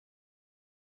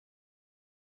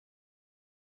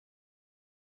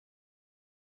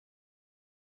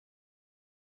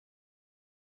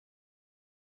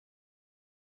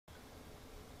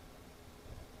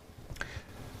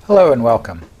Hello and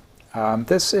welcome.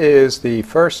 This is the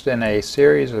first in a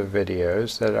series of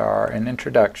videos that are an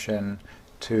introduction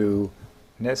to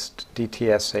NIST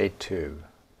DTSA-II.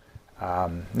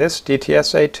 NIST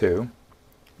DTSA-II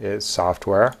is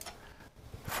software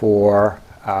for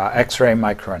X-ray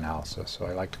microanalysis. So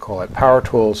I like to call it Power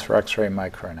Tools for X-ray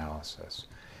microanalysis.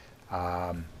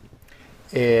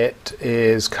 It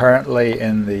is currently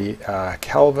in the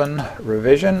Kelvin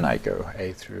revision. I go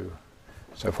A through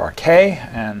so far K,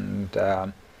 and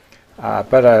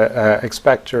but I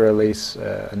expect to release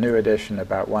a new edition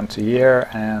about once a year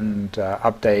and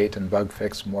update and bug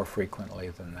fix more frequently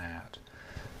than that.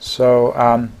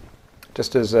 So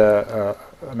just as a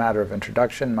matter of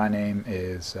introduction, my name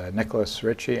is Nicholas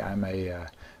Ritchie. I'm a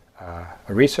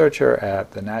researcher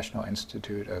at the National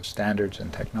Institute of Standards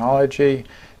and Technology,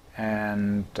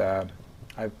 and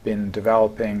I've been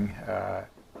developing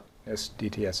this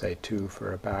DTSA-II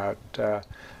for about, I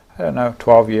don't know,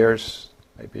 12 years,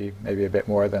 maybe a bit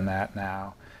more than that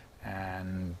now.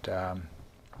 And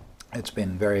it's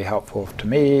been very helpful to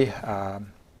me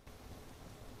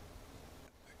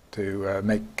to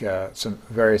make some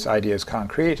various ideas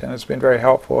concrete, and it's been very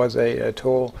helpful as a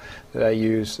tool that I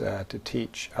use to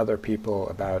teach other people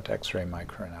about X-ray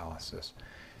microanalysis.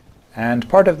 And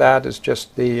part of that is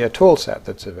just the tool set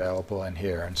that's available in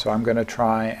here. And so I'm going to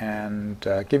try and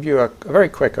give you a very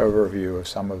quick overview of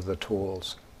some of the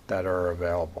tools that are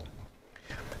available.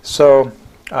 So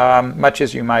much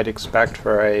as you might expect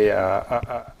for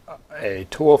a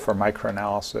tool for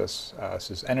microanalysis, this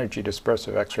is energy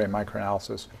dispersive X-ray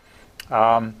microanalysis.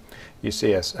 You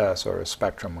see a sort of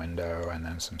spectrum window and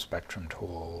then some spectrum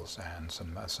tools and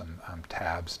some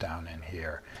tabs down in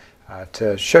here.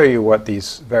 To show you what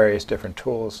these various different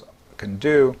tools can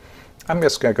do, I'm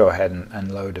just going to go ahead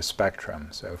and load a spectrum.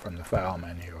 So from the File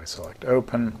menu, I select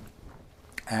Open.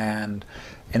 And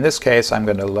in this case, I'm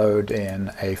going to load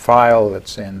in a file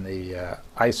that's in the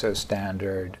ISO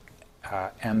standard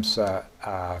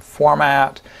EMSA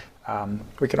format.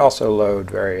 We can also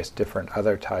load various different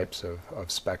other types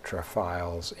of spectra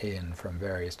files in from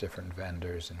various different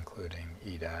vendors, including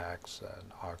EDAX,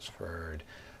 Oxford,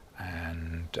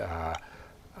 and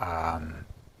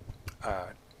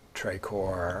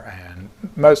Tracor, and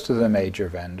most of the major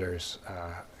vendors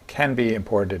can be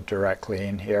imported directly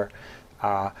in here,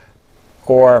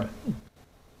 or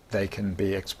they can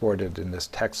be exported in this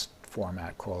text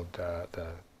format called the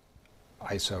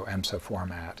ISO EMSA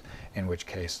format, in which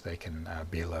case they can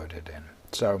be loaded in.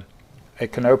 So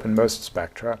it can open most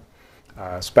spectra.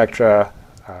 Spectra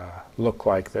look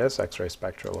like this. X-ray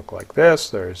spectra look like this.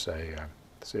 There's a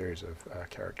series of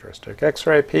characteristic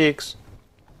X-ray peaks,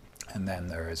 and then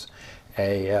there is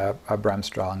a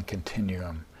Bremsstrahlung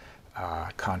continuum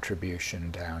contribution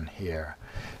down here.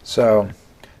 So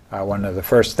one of the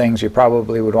first things you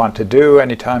probably would want to do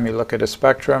anytime you look at a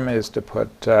spectrum is to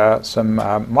put some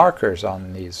markers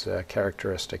on these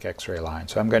characteristic X-ray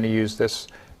lines. So I'm going to use this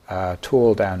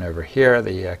tool down over here,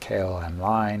 the KLM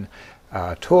line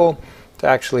tool, to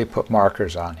actually put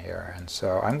markers on here. And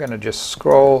so I'm going to just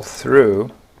scroll through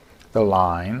the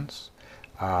lines.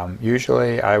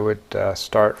 Usually I would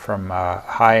start from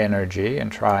high energy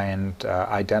and try and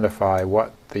identify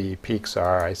what the peaks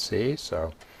are I see.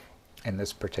 So in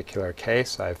this particular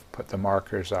case, I've put the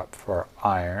markers up for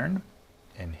iron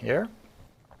in here,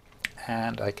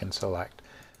 and I can select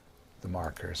the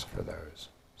markers for those.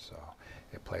 So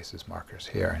it places markers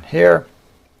here and here,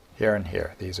 here and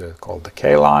here. These are called the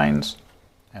K lines,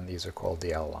 and these are called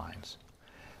the L lines.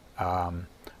 I'm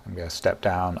going to step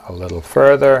down a little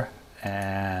further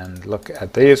and look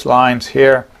at these lines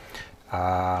here.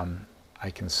 I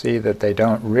can see that they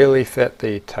don't really fit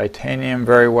the titanium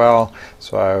very well,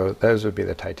 so those would be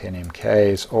the titanium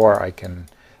Ks, or I can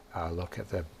look at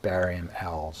the barium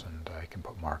Ls, and I can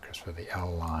put markers for the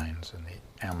L lines and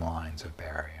the M lines of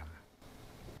barium.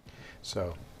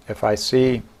 So if I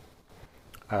see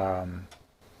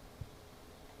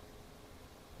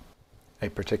a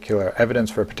particular evidence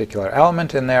for a particular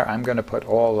element in there, I'm going to put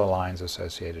all the lines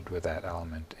associated with that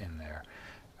element in there.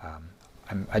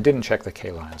 I didn't check the K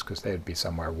lines because they would be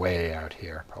somewhere way out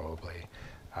here, probably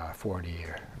 40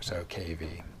 or so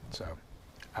kV. So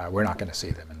we're not going to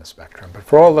see them in the spectrum. But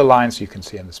for all the lines you can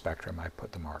see in the spectrum, I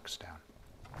put the marks down.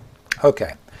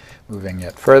 Okay, moving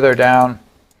it further down,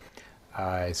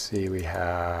 I see we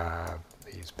have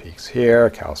these peaks here,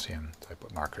 calcium. I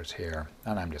put markers here,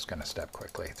 and I'm just going to step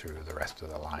quickly through the rest of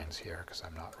the lines here because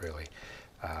I'm not really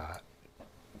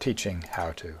teaching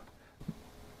how to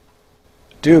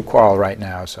do qual right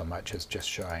now so much as just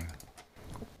showing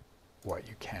what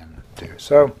you can do.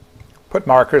 So put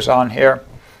markers on here,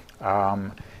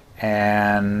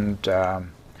 and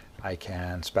I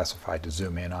can specify to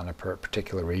zoom in on a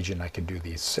particular region. I can do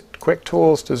these quick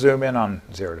tools to zoom in on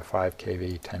 0 to 5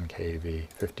 kV, 10 kV,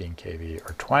 15 kV,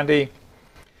 or 20.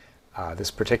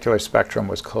 This particular spectrum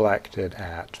was collected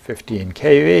at 15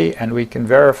 kV, and we can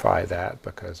verify that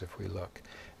because if we look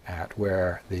at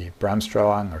where the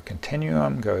Bremsstrahlung or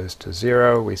continuum goes to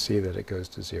 0, we see that it goes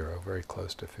to 0 very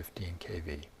close to 15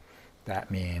 kV. That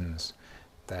means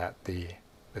that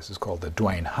this is called the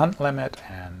Duane-Hunt limit,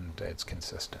 and it's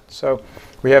consistent. So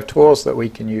we have tools that we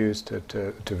can use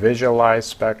to visualize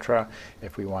spectra.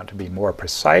 If we want to be more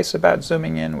precise about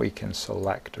zooming in, we can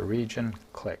select a region,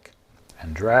 click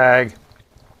and drag,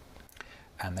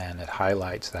 and then it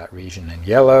highlights that region in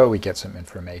yellow. We get some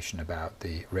information about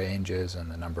the ranges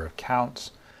and the number of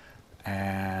counts,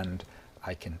 and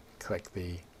I can click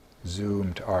the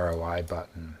Zoom to ROI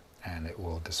button and it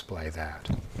will display that.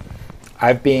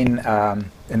 I've been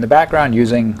in the background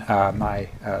using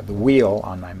the wheel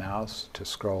on my mouse to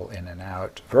scroll in and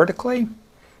out vertically.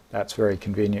 That's a very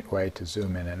convenient way to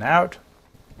zoom in and out.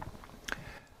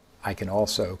 I can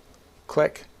also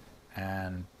click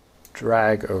and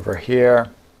drag over here,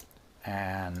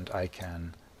 and I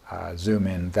can zoom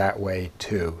in that way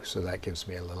too, so that gives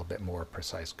me a little bit more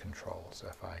precise control. So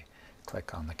if I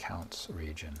click on the counts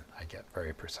region, I get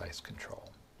very precise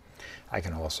control. I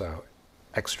can also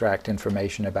extract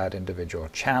information about individual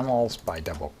channels by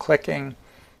double-clicking,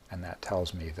 and that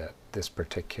tells me that this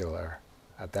particular,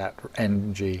 at that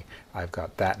NG, I've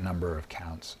got that number of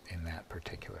counts in that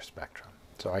particular spectrum.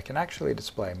 So I can actually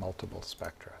display multiple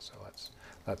spectra. So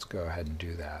let's go ahead and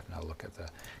do that. And I'll look at the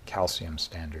calcium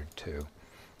standard too,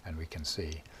 and we can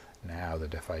see now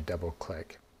that if I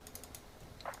double-click,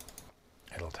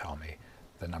 it'll tell me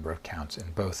the number of counts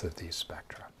in both of these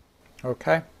spectra.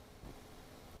 Okay?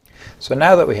 So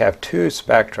now that we have two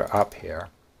spectra up here,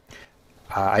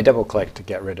 I double-click to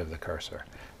get rid of the cursor.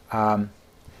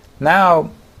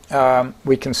 Now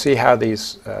we can see how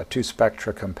these two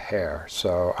spectra compare.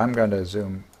 So I'm going to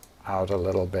zoom out a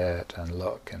little bit and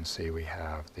look and see we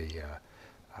have the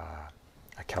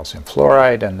calcium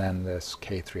fluoride and then this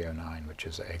K309, which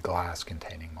is a glass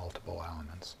containing multiple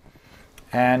elements.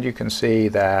 And you can see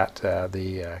that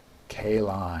the K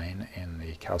line in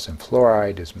the calcium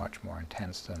fluoride is much more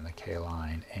intense than the K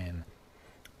line in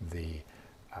the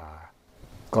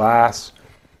glass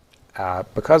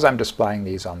because I'm displaying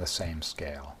these on the same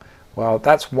scale. Well,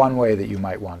 that's one way that you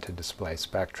might want to display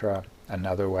spectra.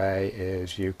 Another way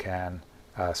is you can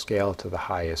scale to the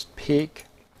highest peak.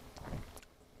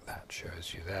 That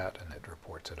shows you that, and it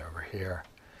reports it over here.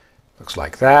 Looks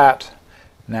like that.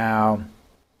 Now,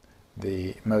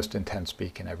 the most intense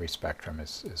peak in every spectrum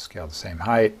is scaled the same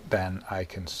height. Then I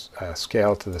can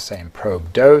scale to the same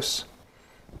probe dose.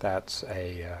 That's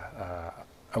a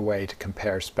way to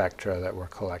compare spectra that were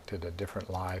collected at different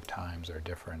live times or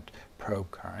different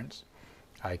probe currents.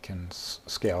 I can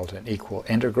scale to an equal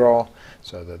integral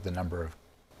so that the number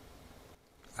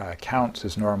of counts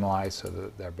is normalized so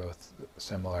that they're both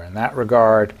similar in that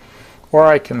regard. Or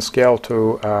I can scale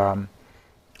to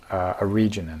a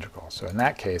region integral. So in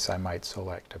that case, I might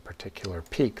select a particular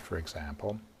peak, for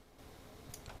example,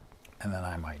 and then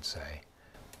I might say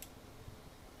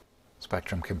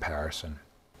spectrum comparison,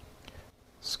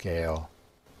 scale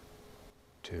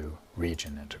to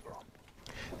region integral.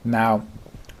 Now,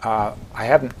 I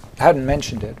hadn't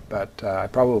mentioned it, but I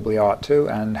probably ought to.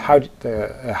 And how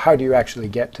do you actually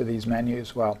get to these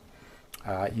menus? Well,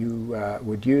 you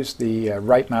would use the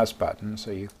right mouse button.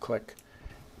 So you click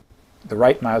the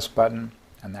right mouse button,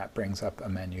 and that brings up a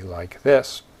menu like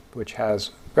this, which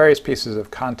has various pieces of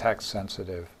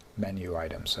context-sensitive menu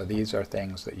items. So these are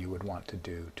things that you would want to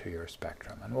do to your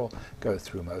spectrum, and we'll go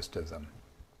through most of them.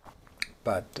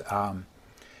 But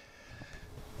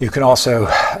you can also,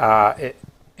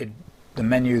 the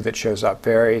menu that shows up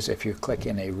varies. If you click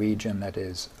in a region that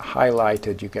is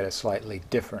highlighted, you get a slightly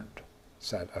different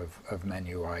set of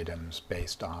menu items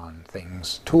based on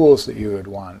tools that you would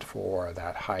want for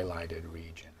that highlighted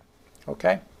region.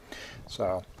 Okay?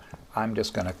 So I'm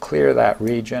just going to clear that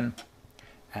region,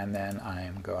 and then I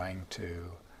am going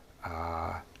to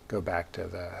go back to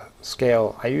the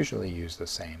scale. I usually use the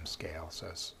same scale, so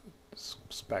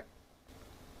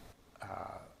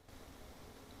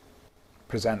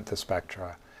present the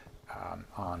spectra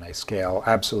on a scale,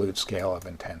 absolute scale of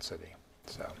intensity,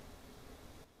 so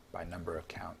by number of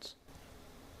counts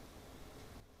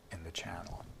in the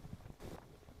channel.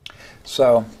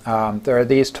 So there are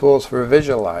these tools for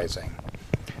visualizing.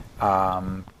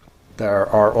 There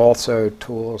are also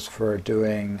tools for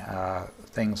doing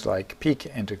things like peak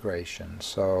integration.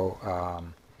 So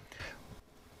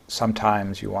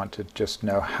sometimes you want to just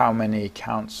know how many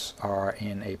counts are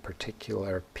in a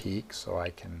particular peak, so I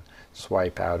can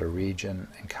swipe out a region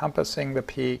encompassing the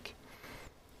peak,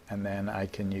 and then I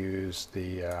can use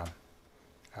the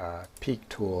peak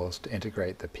tools to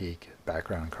integrate the peak.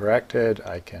 Background corrected,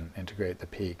 I can integrate the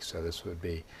peak, so this would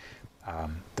be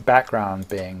the background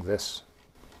being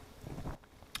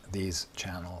these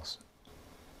channels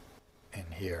in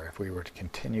here. If we were to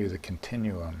continue the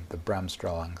continuum, the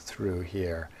Bremsstrahlung through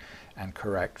here, and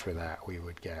correct for that, we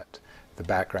would get the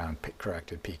background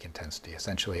corrected peak intensity,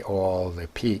 essentially all the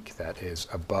peak that is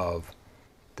above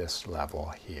this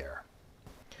level here.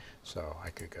 So I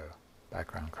could go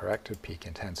background corrected peak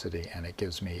intensity, and it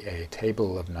gives me a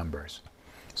table of numbers.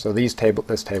 So this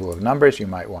table of numbers you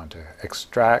might want to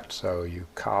extract, so you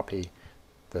copy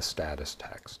the status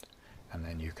text, and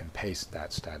then you can paste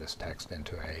that status text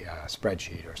into a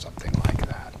spreadsheet or something like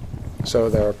that. So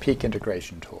there are peak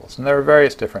integration tools, and there are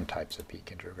various different types of peak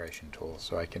integration tools.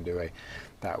 So I can do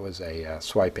that was a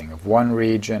swiping of one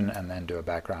region and then do a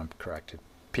background corrected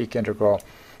peak integral.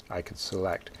 I could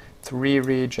select 3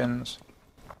 regions,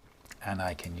 and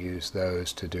I can use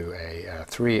those to do a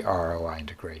 3 ROI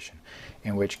integration,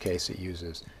 in which case it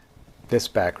uses this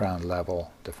background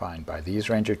level defined by these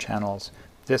range of channels,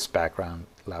 this background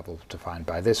level defined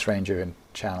by this range of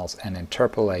channels, and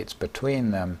interpolates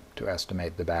between them to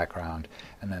estimate the background,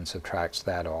 and then subtracts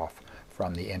that off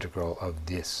from the integral of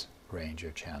this range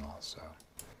of channels. So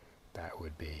that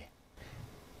would be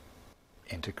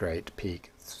integrate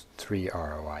peak 3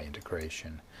 ROI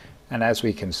integration. And as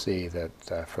we can see that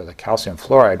for the calcium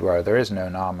fluoride, where there is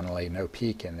nominally no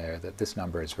peak in there, that this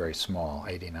number is very small,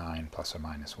 89 plus or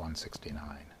minus 169,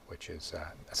 which is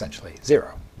essentially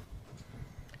 0,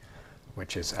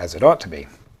 which is as it ought to be.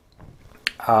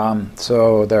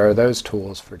 So there are those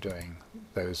tools for doing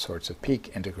those sorts of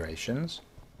peak integrations.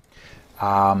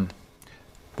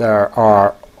 There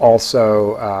are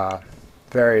also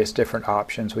various different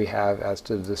options we have as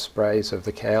to the displays of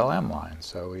the KLM lines.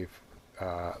 So we've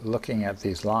looking at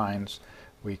these lines,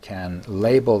 we can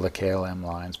label the KLM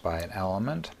lines by an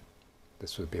element.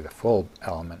 This would be the full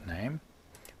element name.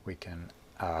 We can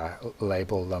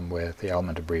label them with the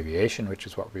element abbreviation, which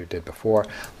is what we did before.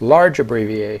 Large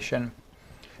abbreviation,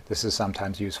 this is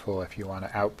sometimes useful if you want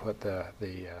to output the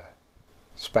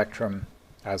spectrum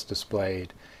as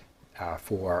displayed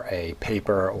for a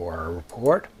paper or a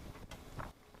report.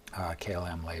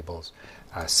 KLM labels.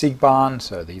 Siegbahn,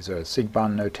 so these are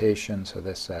Siegbahn notation, so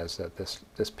this says that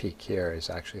this peak here is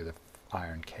actually the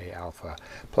iron K alpha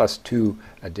plus 2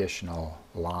 additional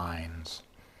lines.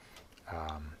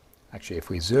 Actually, if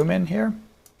we zoom in here,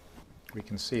 we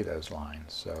can see those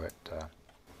lines. So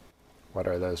what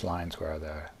are those lines? Where are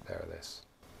they're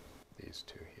these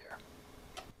two here.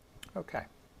 Okay.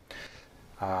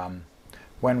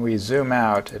 When we zoom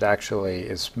out, it actually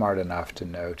is smart enough to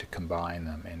know to combine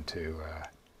them into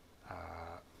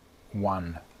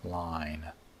one line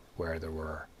where there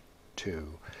were 2,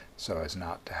 so as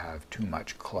not to have too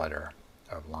much clutter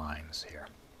of lines here.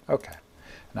 Okay,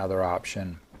 another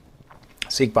option,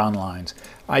 Siegbahn lines.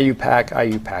 IUPAC.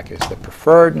 IUPAC is the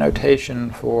preferred notation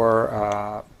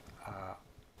for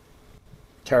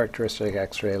characteristic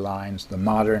X-ray lines, the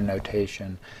modern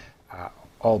notation,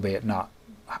 albeit not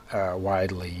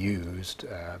widely used,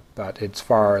 but it's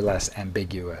far less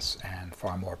ambiguous and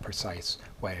far more precise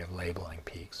way of labeling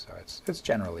peaks, so it's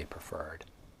generally preferred.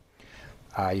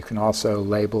 You can also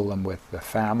label them with the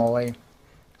family,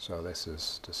 so this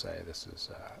is to say this is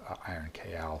iron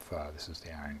K alpha, this is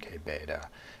the iron K beta,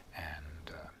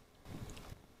 and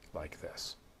like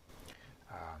this.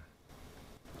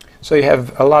 So you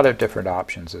have a lot of different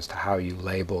options as to how you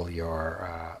label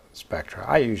your spectra.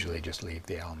 I usually just leave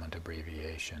the element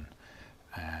abbreviation,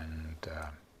 and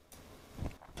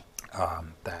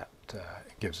that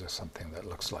gives us something that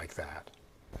looks like that.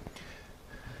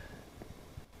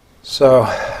 So,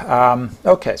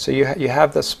 okay, so you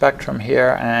have the spectrum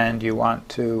here, and you want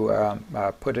to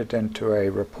put it into a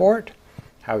report.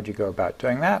 How would you go about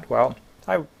doing that? Well,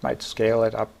 I might scale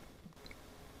it up,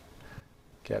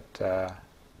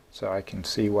 so I can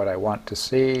see what I want to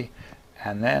see,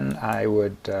 and then I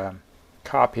would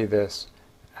copy this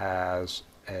as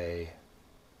a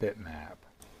bitmap.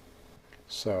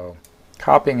 So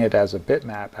copying it as a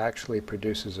bitmap actually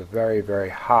produces a very, very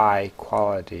high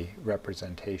quality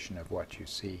representation of what you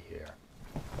see here.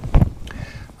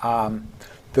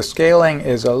 The scaling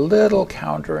is a little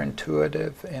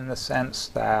counterintuitive in the sense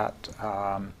that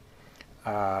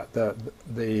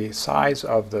the size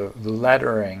of the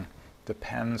lettering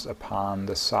depends upon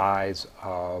the size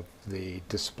of the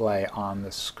display on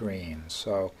the screen.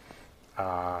 So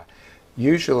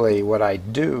Usually what I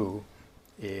do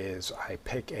is I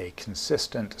pick a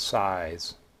consistent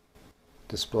size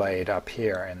displayed up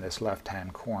here in this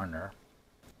left-hand corner.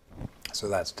 So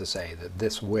that's to say that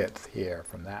this width here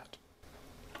from that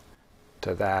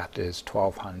to that is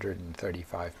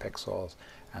 1235 pixels,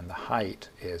 and the height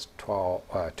is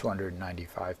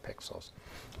 295 pixels.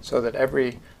 So that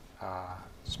every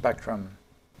spectrum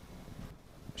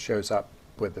shows up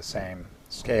with the same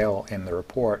scale in the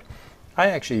report. I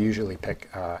actually usually pick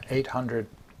 800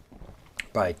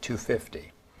 by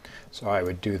 250. So I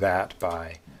would do that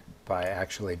by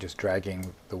actually just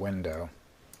dragging the window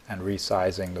and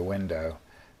resizing the window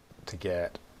to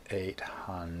get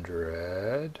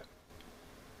 800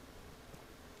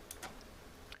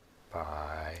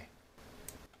 by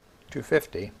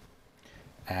 250.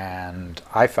 And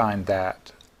I find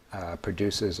that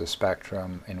produces a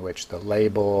spectrum in which the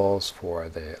labels for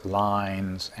the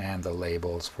lines and the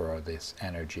labels for this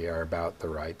energy are about the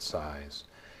right size.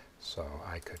 So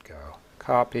I could go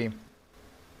copy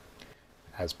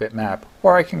as bitmap,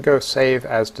 or I can go save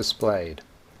as displayed.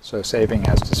 So saving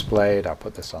as displayed, I'll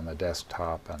put this on the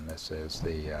desktop, and this is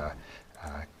the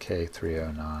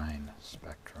K309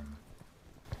 spectrum.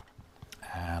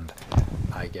 And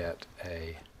I get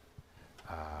a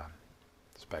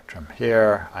spectrum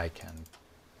here. I can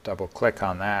double click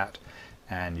on that,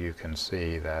 and you can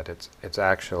see that it's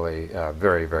actually a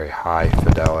very, very high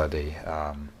fidelity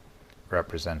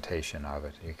representation of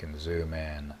it. You can zoom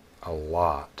in a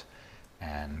lot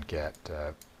and get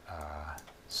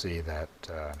see that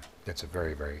it's a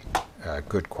very, very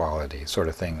good quality sort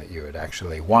of thing that you would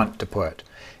actually want to put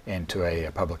into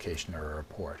a publication or a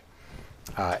report.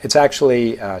 It's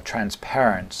actually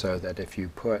transparent, so that if you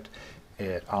put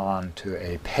it onto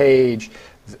a page,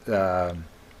 the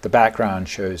background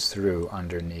shows through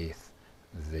underneath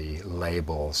the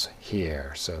labels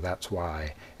here. So that's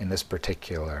why in this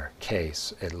particular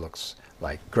case it looks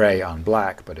like gray on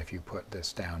black, but if you put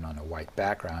this down on a white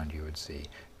background, you would see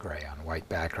gray on white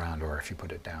background, or if you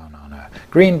put it down on a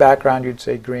green background, you'd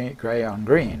see gray on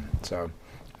green. So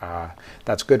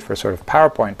that's good for sort of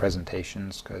PowerPoint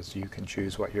presentations, because you can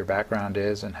choose what your background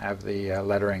is and have the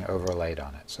lettering overlaid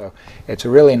on it. So it's a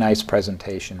really nice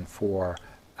presentation for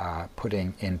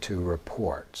putting into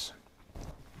reports.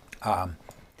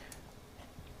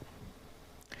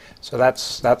 So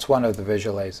that's one of the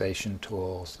visualization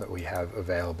tools that we have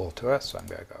available to us. So I'm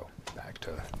going to go back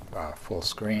to full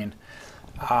screen.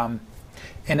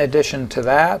 In addition to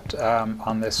that,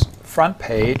 on this front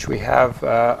page, we have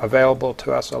available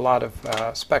to us a lot of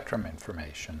spectrum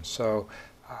information. So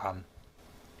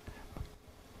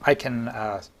I can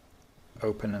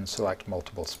open and select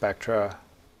multiple spectra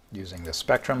using the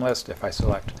spectrum list. If I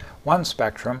select one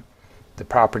spectrum, the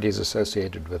properties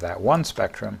associated with that one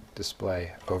spectrum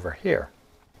display over here.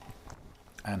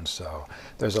 And so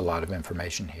there's a lot of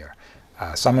information here.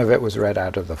 Some of it was read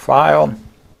out of the file,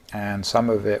 and some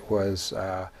of it was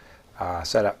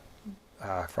set up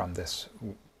from this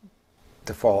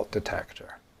default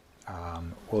detector.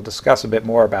 We'll discuss a bit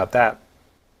more about that,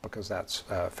 because that's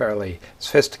a fairly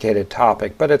sophisticated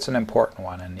topic, but it's an important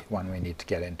one, and one we need to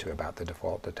get into about the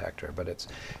default detector, but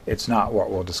it's not what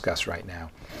we'll discuss right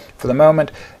now. For the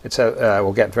moment,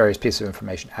 we'll get various pieces of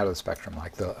information out of the spectrum,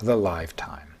 like the live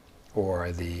time,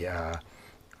 or the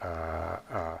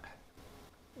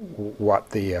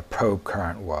what the probe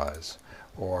current was,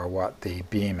 or what the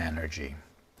beam energy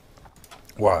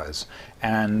was.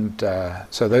 And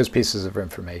so those pieces of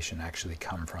information actually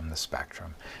come from the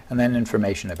spectrum. And then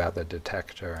information about the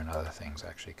detector and other things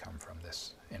actually come from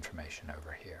this information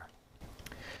over here.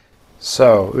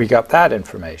 So we got that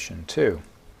information too.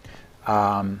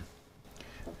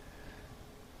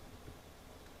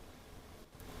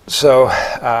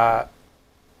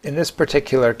 In this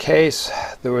particular case,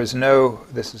 there was no,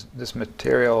 this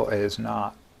material is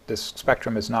not, this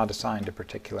spectrum is not assigned a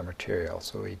particular material,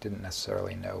 so we didn't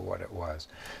necessarily know what it was.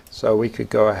 So we could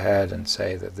go ahead and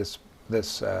say that this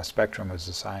spectrum was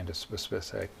assigned a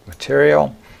specific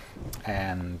material,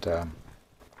 and I'm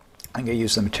going to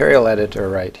use the material editor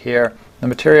right here. The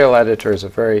material editor is a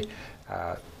very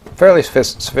fairly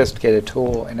sophisticated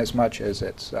tool, in as much as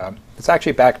it's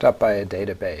actually backed up by a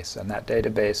database, and that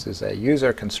database is a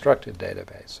user-constructed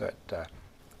database. So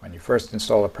when you first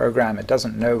install a program, it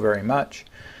doesn't know very much,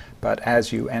 but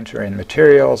as you enter in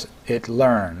materials, it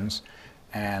learns.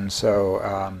 And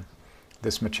so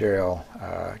this material,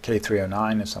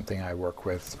 K309, is something I work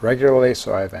with regularly,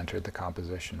 so I've entered the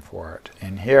composition for it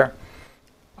in here.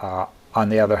 On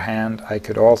the other hand, I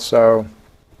could also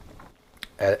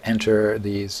enter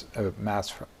these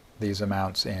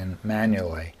amounts in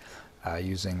manually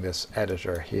using this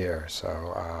editor here.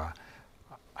 So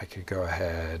I could go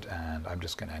ahead and I'm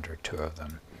just going to enter 2 of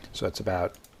them. So it's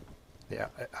about, yeah,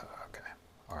 okay,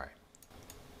 all right.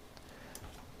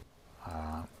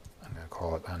 I'm going to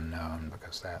call it unknown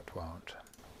because that won't.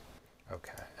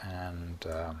 Okay, and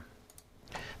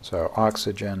so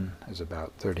oxygen is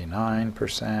about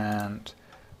 39%,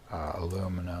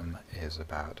 aluminum is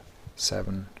about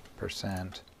 7%,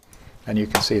 and you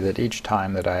can see that each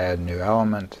time that I add a new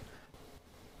element,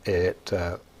 it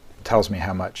tells me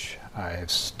how much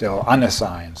I've still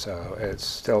unassigned, so it's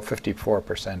still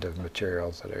 54% of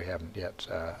materials that I haven't yet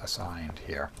assigned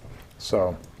here.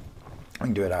 So we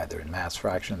can do it either in mass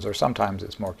fractions, or sometimes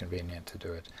it's more convenient to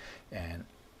do it in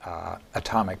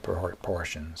atomic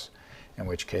proportions, in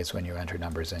which case when you enter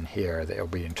numbers in here, they'll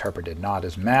be interpreted not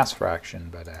as mass fraction,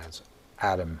 but as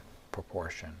atom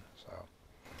proportion.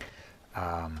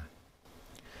 So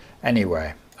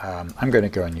anyway, I'm going to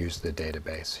go and use the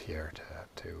database here to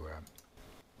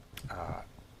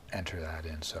enter that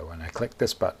in. So when I click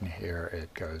this button here,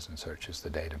 it goes and searches the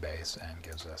database and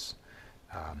gives us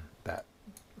that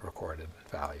recorded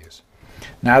values.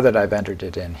 Now that I've entered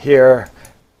it in here,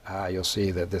 you'll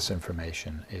see that this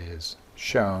information is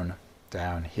shown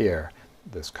down here.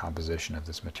 This composition of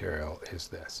this material is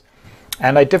this.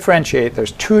 And I differentiate,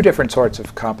 there's 2 different sorts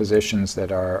of compositions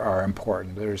that are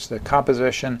important. There's the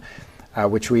composition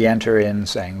which we enter in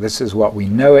saying this is what we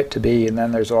know it to be, and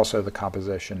then there's also the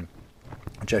composition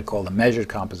which I'd call the measured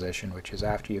composition, which is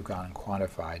after you've gone and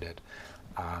quantified it.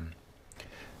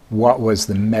 What was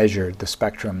the measured, the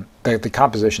spectrum, the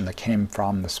composition that came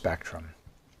from the spectrum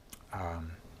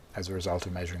as a result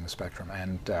of measuring the spectrum.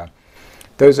 And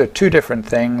those are 2 different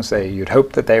things. You'd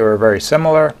hope that they were very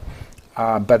similar,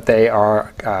 but they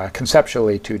are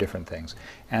conceptually 2 different things.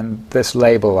 And this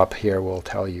label up here will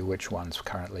tell you which one's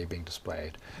currently being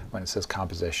displayed. When it says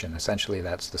composition, essentially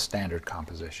that's the standard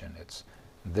composition. It's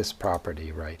this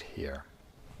property right here,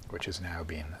 which is now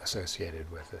being associated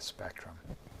with this spectrum.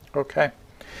 Okay,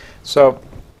 so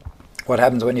what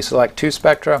happens when you select 2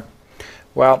 spectra?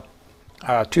 Well,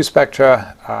 2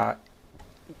 spectra,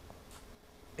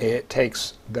 it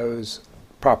takes those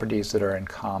properties that are in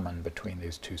common between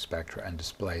these 2 spectra and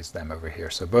displays them over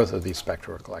here. So both of these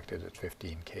spectra are collected at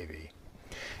 15 keV.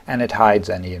 And it hides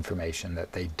any information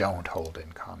that they don't hold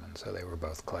in common. So they were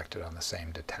both collected on the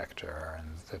same detector,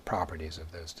 and the properties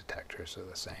of those detectors are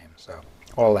the same. So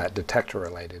all that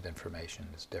detector-related information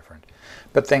is different.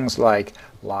 But things like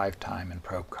live time and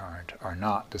probe current are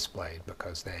not displayed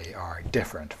because they are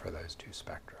different for those 2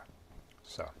 spectra.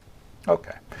 So,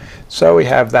 okay. So we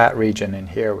have that region in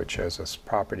here which shows us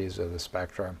properties of the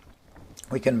spectrum.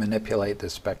 We can manipulate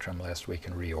this spectrum list. We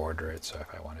can reorder it. So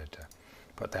if I wanted to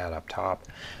put that up top.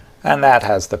 And that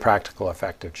has the practical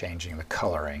effect of changing the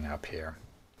coloring up here.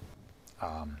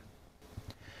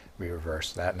 We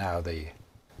reverse that. Now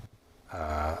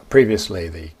previously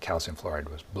the calcium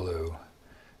fluoride was blue.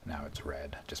 Now it's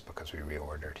red, just because we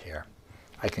reordered here.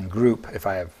 I can group, if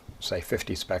I have, say,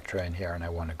 50 spectra in here and I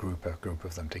want to group a group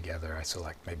of them together, I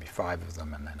select maybe 5 of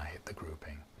them and then I hit the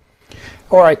grouping.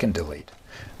 Or I can delete.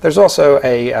 There's also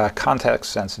a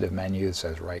context-sensitive menu that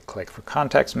says right-click for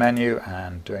context menu,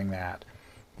 and doing that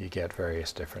you get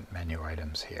various different menu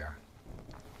items here.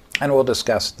 And we'll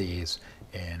discuss these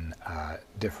in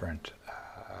different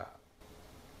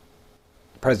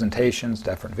presentations,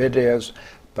 different videos,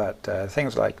 but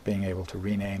things like being able to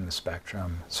rename the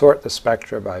spectrum, sort the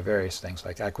spectra by various things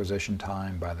like acquisition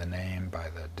time, by the name, by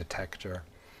the detector,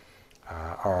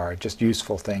 are just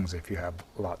useful things if you have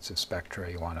lots of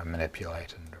spectra you want to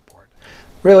manipulate and report.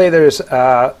 Really, there's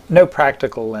no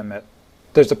practical limit.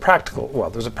 There's a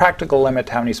practical limit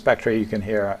to how many spectra you can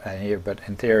hear, but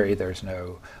in theory there's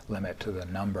no limit to the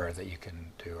number that you can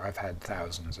do. I've had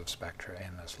thousands of spectra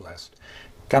in this list.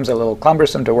 It becomes a little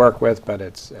cumbersome to work with, but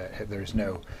there's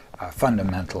no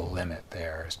fundamental limit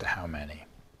there as to how many,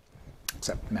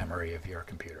 except memory of your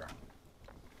computer.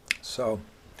 So,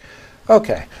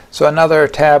 okay, so another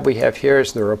tab we have here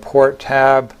is the Report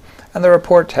tab. And the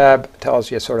Report tab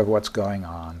tells you sort of what's going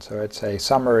on. So it's a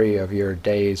summary of your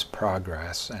day's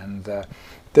progress. And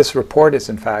this report is,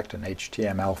 in fact, an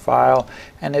HTML file.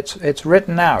 And it's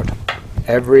written out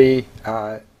every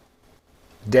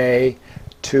day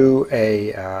to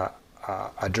a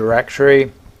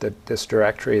directory. This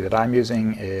directory that I'm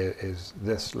using is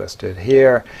this listed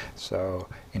here. So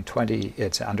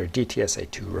it's under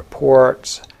DTSA-II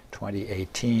Reports,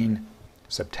 2018,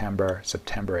 September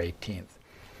 18th.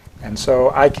 And so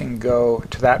I can go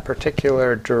to that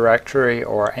particular directory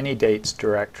or any dates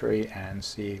directory and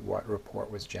see what report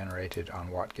was generated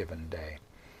on what given day.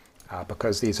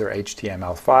 Because these are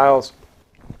HTML files,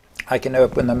 I can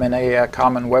open them in a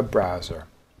common web browser.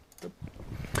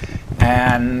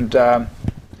 And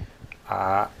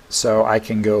so I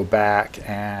can go back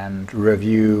and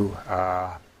review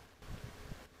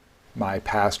my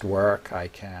past work. I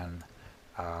can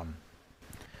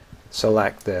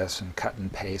select this and cut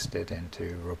and paste it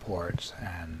into reports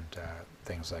and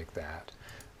things like that.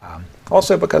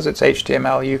 Also, because it's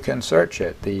HTML, you can search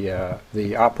it.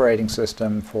 The operating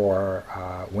system for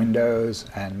Windows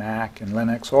and Mac and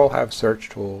Linux all have search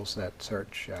tools that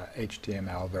search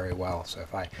HTML very well. So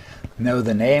if I know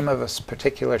the name of a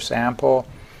particular sample,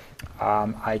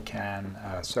 I can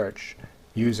search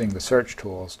using the search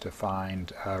tools to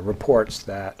find reports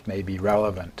that may be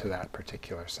relevant to that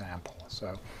particular sample.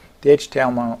 So the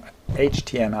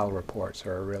HTML reports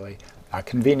are really a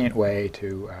convenient way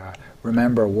to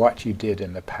remember what you did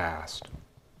in the past.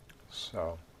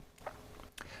 So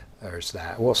there's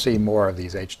that. We'll see more of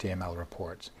these HTML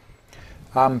reports.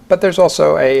 But there's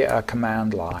also a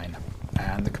command line,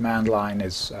 and the command line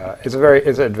is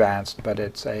advanced, but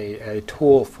it's a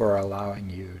tool for allowing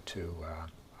you to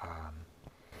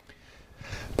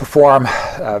perform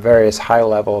various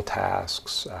high-level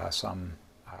tasks,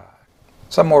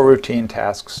 some more routine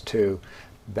tasks too,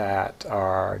 that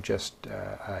are just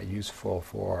useful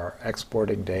for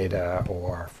exporting data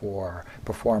or for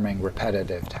performing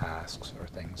repetitive tasks or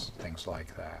things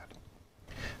like that.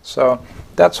 So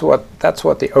that's what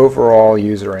the overall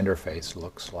user interface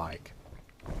looks like.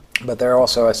 But there are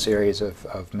also a series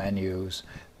of menus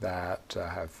that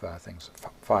have things,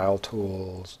 file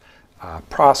tools,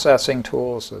 processing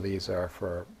tools. So these are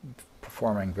for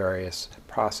performing various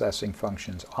processing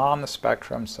functions on the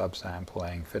spectrum: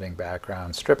 subsampling, fitting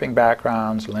backgrounds, stripping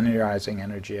backgrounds, linearizing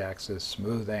energy axis,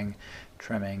 smoothing,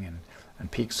 trimming,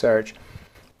 and peak search.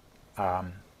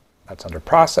 That's under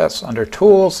process. Under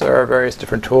tools, there are various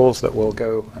different tools that we'll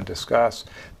go and discuss.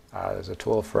 There's a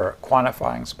tool for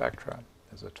quantifying spectra.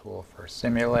 There's a tool for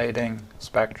simulating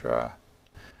spectra.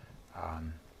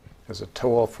 There's a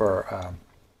tool for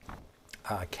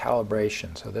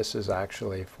calibration. So this is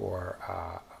actually for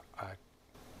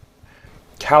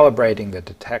calibrating the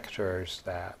detectors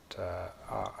that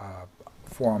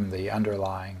form the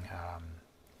underlying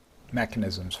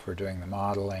mechanisms for doing the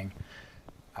modeling.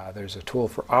 There's a tool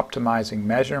for optimizing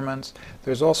measurements.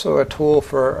 There's also a tool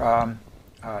for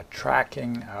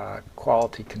tracking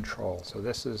quality control. So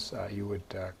this is, you would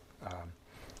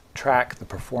track the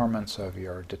performance of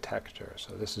your detector.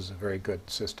 So this is a very good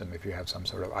system if you have some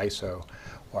sort of ISO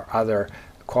or other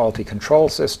quality control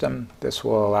system. This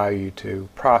will allow you to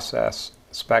process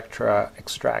spectra,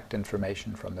 extract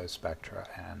information from those spectra,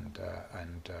 and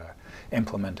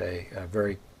implement a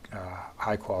very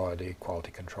high quality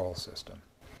control system.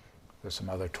 There's some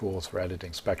other tools for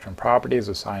editing spectrum properties,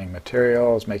 assigning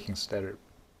materials, making standard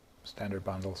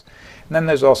bundles. And then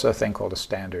there's also a thing called a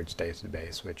standards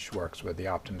database, which works with the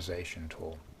optimization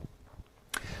tool.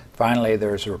 Finally,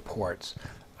 there's reports.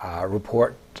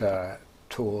 Report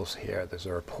tools here. There's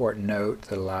a report note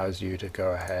that allows you to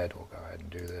go ahead. We'll go ahead and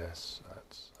do this.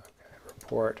 That's okay.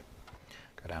 Report.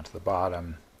 Go down to the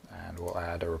bottom, and we'll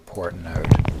add a report note.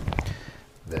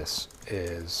 This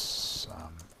is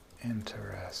some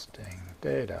interesting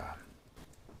data.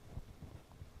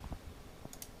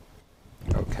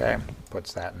 Okay,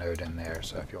 puts that note in there,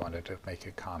 so if you wanted to make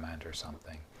a comment or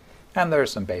something. And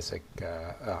there's some basic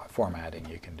formatting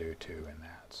you can do too in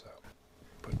that, so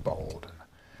put bold and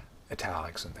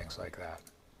italics and things like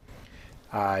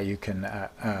that. You can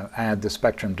add the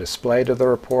spectrum display to the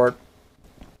report.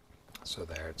 So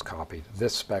there, it's copied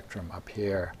this spectrum up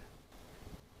here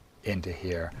into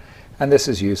here. And this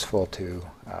is useful too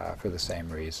for the same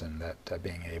reason that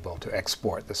being able to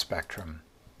export the spectrum,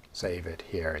 save it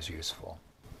here, is useful.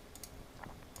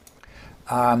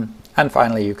 And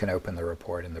finally, you can open the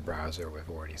report in the browser. We've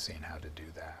already seen how to do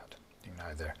that. You can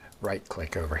either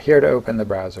right-click over here to open the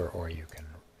browser, or you can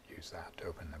use that to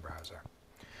open the browser.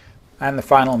 And the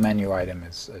final menu item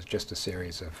is just a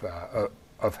series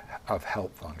of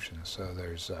help functions. So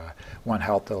there's one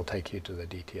help that will take you to the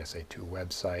DTSA-II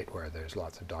website, where there's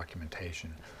lots of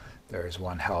documentation. There's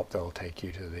one help that will take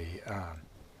you to the,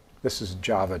 this is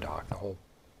JavaDoc, the whole,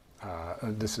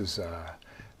 this is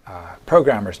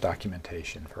programmer's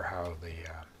documentation for how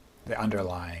the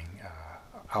underlying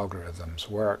algorithms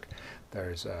work.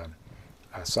 There's a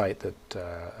site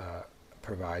that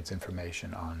provides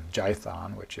information on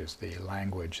Python, which is the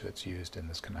language that's used in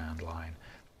this command line.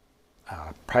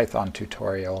 Python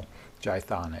tutorial.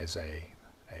 Python is a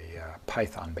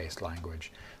Python-based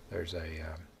language. There's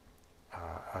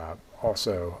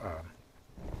also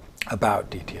about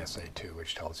DTSA-II,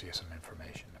 which tells you some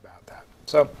information about that.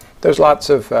 So there's lots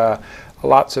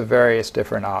of various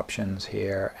different options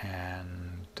here,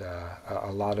 and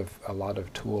a lot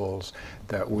of tools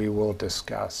that we will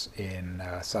discuss in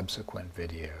subsequent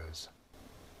videos.